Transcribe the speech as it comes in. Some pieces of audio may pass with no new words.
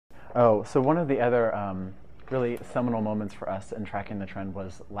Oh, so one of the other really seminal moments for us in tracking the trend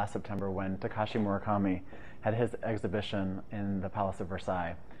was last September when Takashi Murakami had his exhibition in the Palace of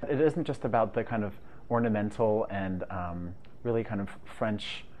Versailles. It isn't just about the kind of ornamental and really kind of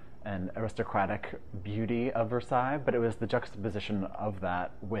French and aristocratic beauty of Versailles, but it was the juxtaposition of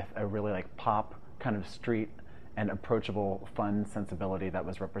that with a really like pop kind of street and approachable, fun sensibility that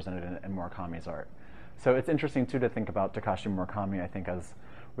was represented in Murakami's art. So it's interesting too to think about Takashi Murakami, I think, as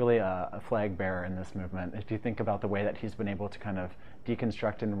really a flag bearer in this movement. If you think about the way that he's been able to kind of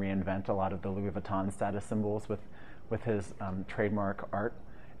deconstruct and reinvent a lot of the Louis Vuitton status symbols with his trademark art,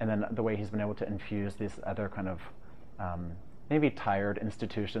 and then the way he's been able to infuse these other kind of maybe tired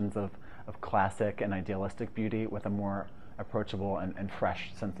institutions of classic and idealistic beauty with a more approachable and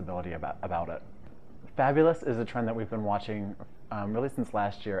fresh sensibility about it. Fabulous is a trend that we've been watching really since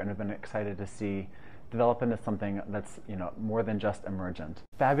last year, and have been excited to see develop into something that's more than just emergent.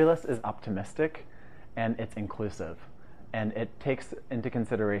 Fabulous is optimistic, and it's inclusive, and it takes into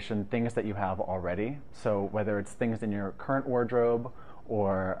consideration things that you have already. So whether it's things in your current wardrobe,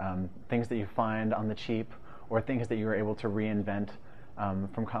 or things that you find on the cheap, or things that you are able to reinvent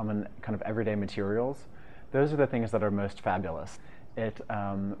from common kind of everyday materials, those are the things that are most fabulous. It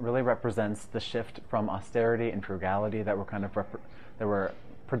really represents the shift from austerity and frugality that were kind of that were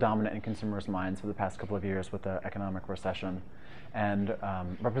predominant in consumers' minds for the past couple of years with the economic recession, and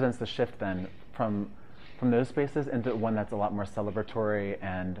represents the shift then from those spaces into one that's a lot more celebratory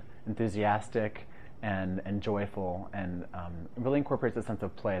and enthusiastic and joyful, and really incorporates a sense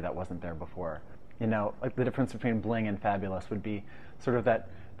of play that wasn't there before. Like the difference between bling and fabulous would be sort of that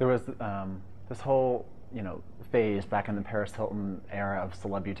there was this whole phase back in the Paris Hilton era of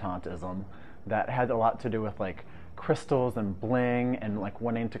celebutantism that had a lot to do with like crystals and bling and like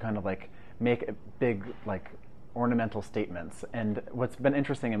wanting to kind of like make big like ornamental statements. And what's been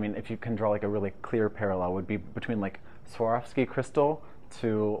interesting, I mean, if you can draw like a really clear parallel, would be between like Swarovski crystal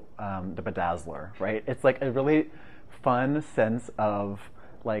to the Bedazzler, right? It's like a really fun sense of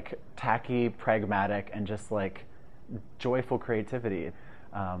like tacky, pragmatic, and just like joyful creativity.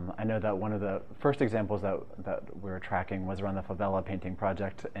 I know that one of the first examples that we were tracking was around the favela painting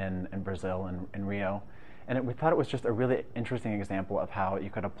project in Brazil, in Rio. And we thought it was just a really interesting example of how you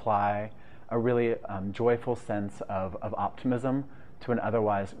could apply a really joyful sense of optimism to an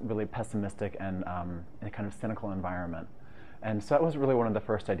otherwise really pessimistic and kind of cynical environment. And so that was really one of the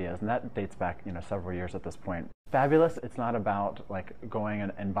first ideas, and that dates back several years at this point. Fabulous, it's not about like going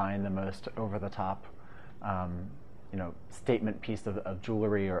and buying the most over-the-top statement piece of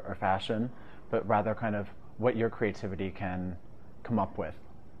jewelry or fashion, but rather kind of what your creativity can come up with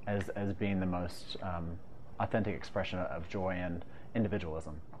as being the most authentic expression of joy and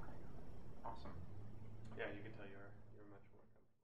individualism.